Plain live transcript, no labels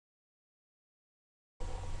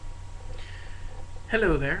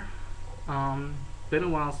Hello there. Been a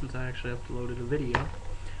while since I actually uploaded a video,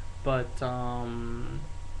 but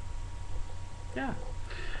yeah.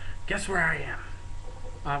 Guess where I am?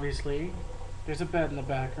 Obviously, there's a bed in the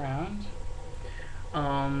background.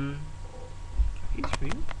 Um,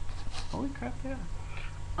 HP. Holy crap! Yeah.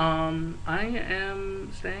 I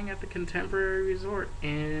am staying at the Contemporary Resort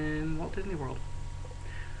in Walt Disney World.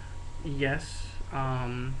 Yes.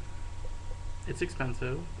 It's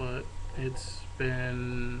expensive, but it's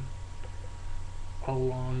been a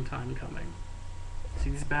long time coming. See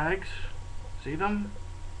these bags? See them?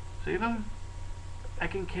 See them? I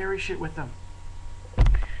can carry shit with them.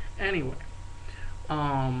 Anyway,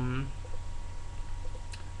 um,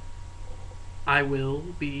 I will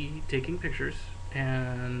be taking pictures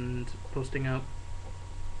and posting up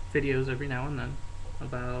videos every now and then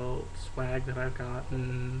about swag that I've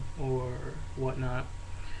gotten or whatnot.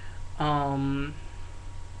 Um,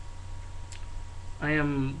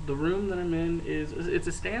 the room that I'm in is it's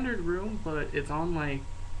a standard room, but it's on like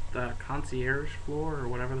the concierge floor or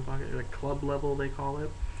whatever the fuck, like club level they call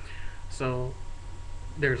it. So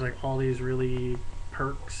there's like all these really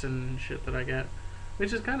perks and shit that I get,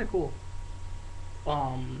 which is kind of cool.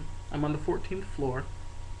 I'm on the 14th floor,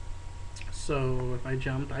 so if I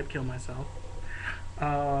jumped, I'd kill myself.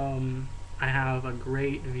 I have a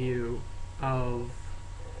great view of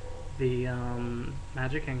the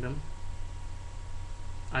Magic Kingdom.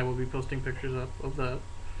 I will be posting pictures up of that.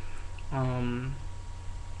 Um,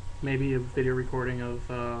 Maybe a video recording of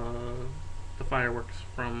the fireworks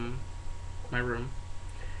from my room.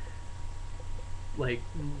 Like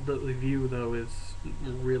the view though is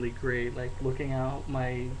really great. Like looking out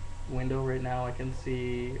my window right now, I can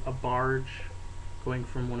see a barge going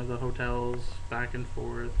from one of the hotels back and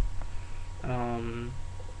forth. Um,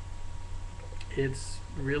 it's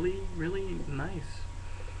really nice.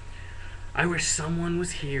 I wish someone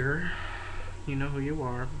was here. You know who you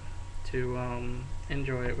are, to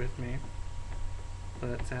enjoy it with me.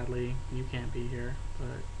 But sadly, you can't be here.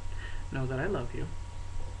 But know that I love you.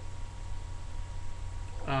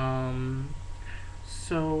 Um,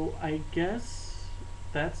 so I guess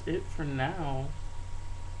that's it for now.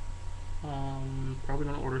 Probably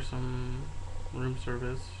gonna order some room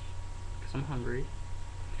service because I'm hungry.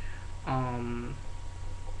 Um,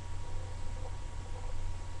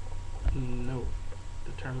 no,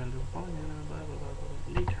 determined to blah, blah, blah,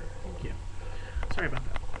 blah, later. Thank you. Sorry about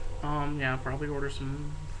that. Yeah, I'll probably order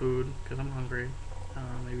some food because I'm hungry.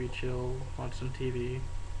 Maybe chill, watch some TV.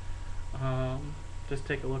 Just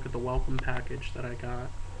take a look at the welcome package that I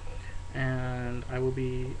got, and I will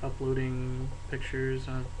be uploading pictures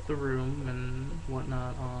of the room and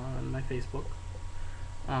whatnot on my Facebook.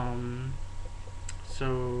 Um,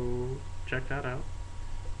 so check that out,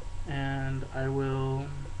 and I will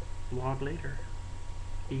vlog later.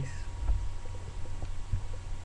 Peace.